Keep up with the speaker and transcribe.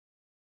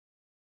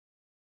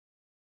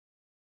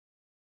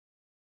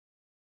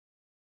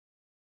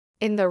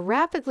In the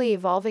rapidly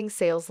evolving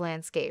sales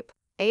landscape,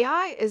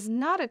 AI is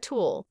not a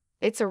tool,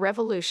 it's a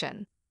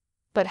revolution.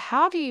 But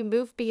how do you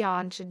move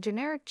beyond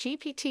generic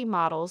GPT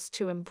models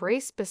to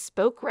embrace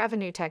bespoke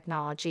revenue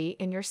technology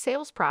in your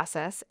sales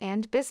process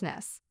and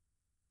business?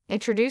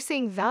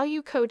 Introducing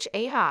Value Coach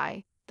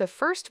AI, the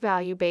first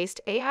value-based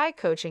AI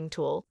coaching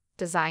tool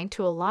designed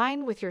to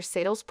align with your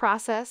sales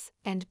process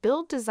and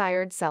build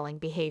desired selling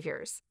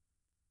behaviors.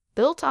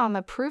 Built on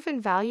the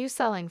proven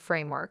ValueSelling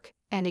Framework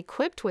and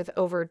equipped with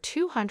over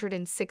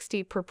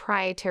 260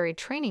 proprietary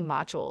training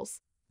modules,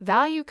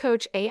 Value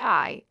Coach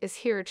AI is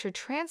here to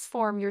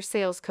transform your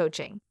sales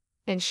coaching,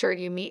 ensure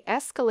you meet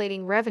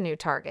escalating revenue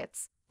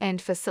targets,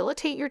 and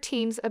facilitate your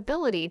team's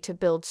ability to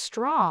build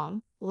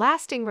strong,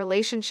 lasting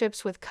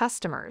relationships with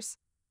customers.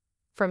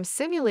 From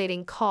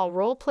simulating call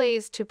role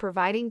plays to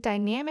providing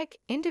dynamic,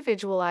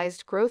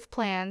 individualized growth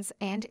plans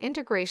and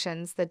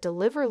integrations that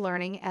deliver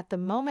learning at the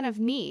moment of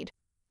need,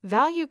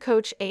 Value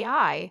Coach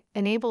AI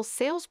enables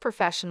sales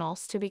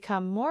professionals to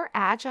become more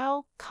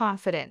agile,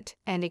 confident,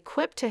 and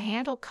equipped to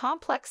handle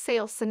complex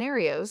sales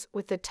scenarios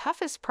with the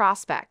toughest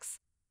prospects.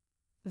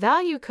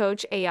 Value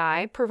Coach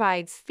AI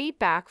provides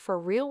feedback for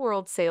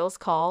real-world sales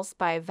calls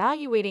by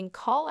evaluating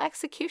call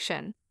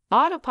execution,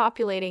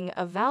 auto-populating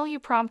a value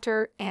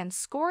prompter, and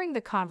scoring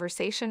the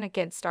conversation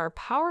against our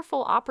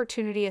powerful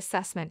opportunity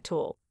assessment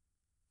tool.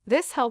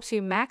 This helps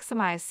you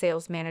maximize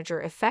sales manager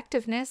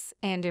effectiveness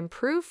and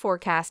improve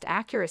forecast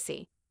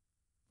accuracy.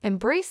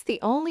 Embrace the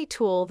only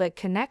tool that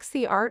connects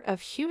the art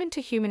of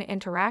human-to-human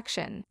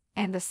interaction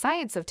and the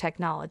science of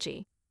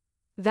technology.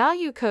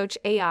 Value Coach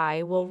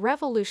AI will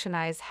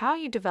revolutionize how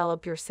you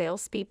develop your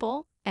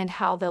salespeople and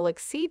how they'll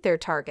exceed their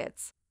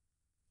targets.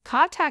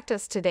 Contact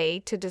us today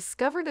to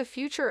discover the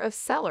future of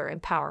seller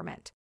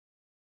empowerment.